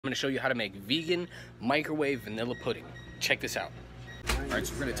I'm going to show you how to make vegan microwave vanilla pudding. Check this out. Alright,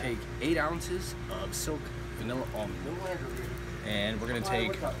 so we're going to take 8 ounces of silk vanilla almond. And we're going to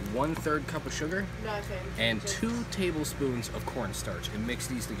take 1/3 cup of sugar and 2 tablespoons of cornstarch and mix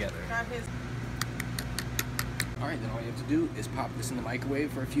these together. Alright, then all you have to do is pop this in the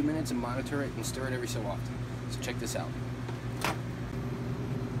microwave for a few minutes and monitor it and stir it every so often. So check this out.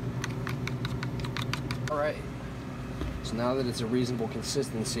 Alright. So now that it's a reasonable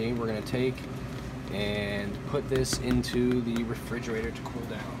consistency, we're going to take and put this into the refrigerator to cool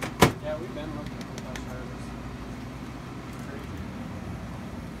down. Yeah, we've been looking at harvest.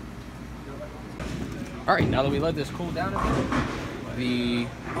 Alright, now that we let this cool down a bit,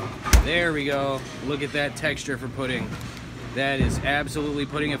 there we go. Look at that texture for pudding. That is absolutely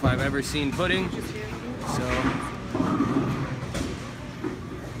pudding if I've ever seen pudding. So,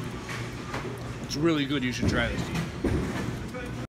 it's really good. You should try this.